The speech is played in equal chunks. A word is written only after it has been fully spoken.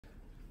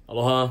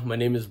Aloha, my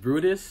name is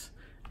Brutus,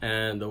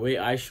 and the way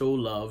I show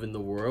love in the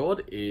world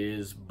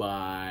is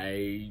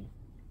by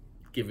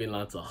giving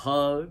lots of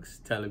hugs,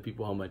 telling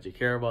people how much I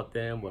care about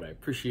them, what I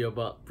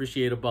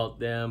appreciate about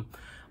them,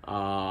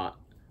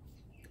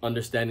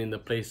 understanding the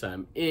place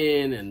I'm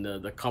in and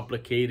the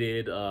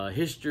complicated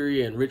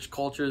history and rich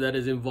culture that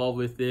is involved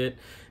with it,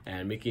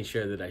 and making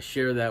sure that I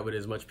share that with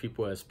as much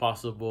people as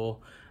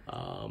possible.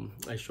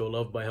 I show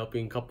love by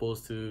helping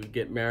couples to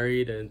get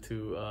married and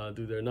to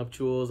do their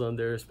nuptials on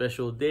their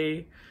special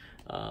day.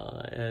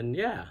 And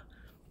yeah,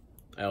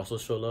 I also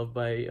show love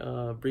by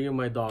bringing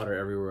my daughter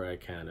everywhere I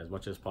can as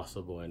much as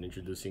possible and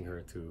introducing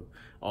her to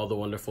all the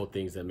wonderful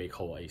things that make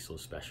Hawaii so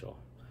special.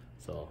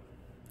 So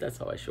that's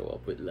how I show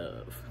up with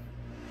love.